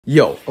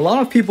Yo, a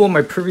lot of people in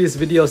my previous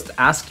videos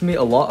asked me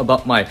a lot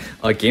about my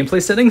gameplay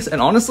settings,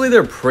 and honestly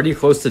they're pretty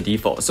close to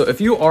default. So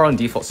if you are on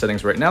default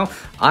settings right now,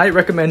 I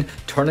recommend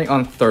turning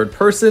on third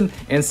person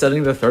and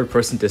setting the third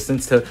person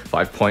distance to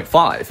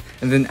 5.5.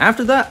 And then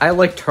after that, I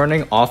like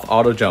turning off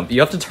auto jump. You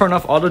have to turn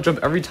off auto jump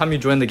every time you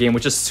join the game,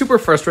 which is super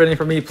frustrating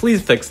for me.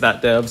 Please fix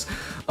that, devs.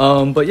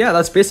 But yeah,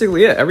 that's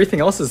basically it.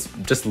 Everything else is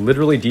just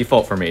literally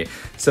default for me.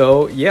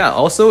 So yeah,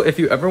 also if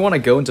you ever want to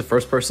go into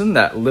first person,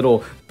 that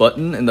little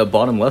button in the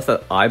bottom left,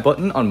 that I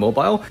button on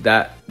mobile,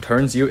 that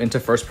turns you into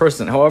first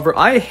person. However,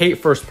 I hate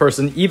first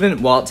person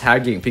even while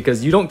tagging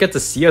because you don't get to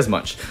see as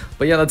much.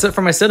 But yeah, that's it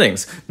for my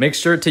settings. Make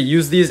sure to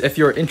use these if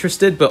you're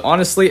interested, but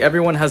honestly,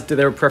 everyone has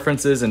their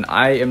preferences and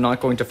I am not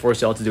going to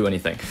force y'all to do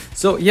anything.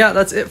 So yeah,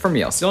 that's it for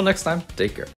me. I'll see y'all next time. Take care.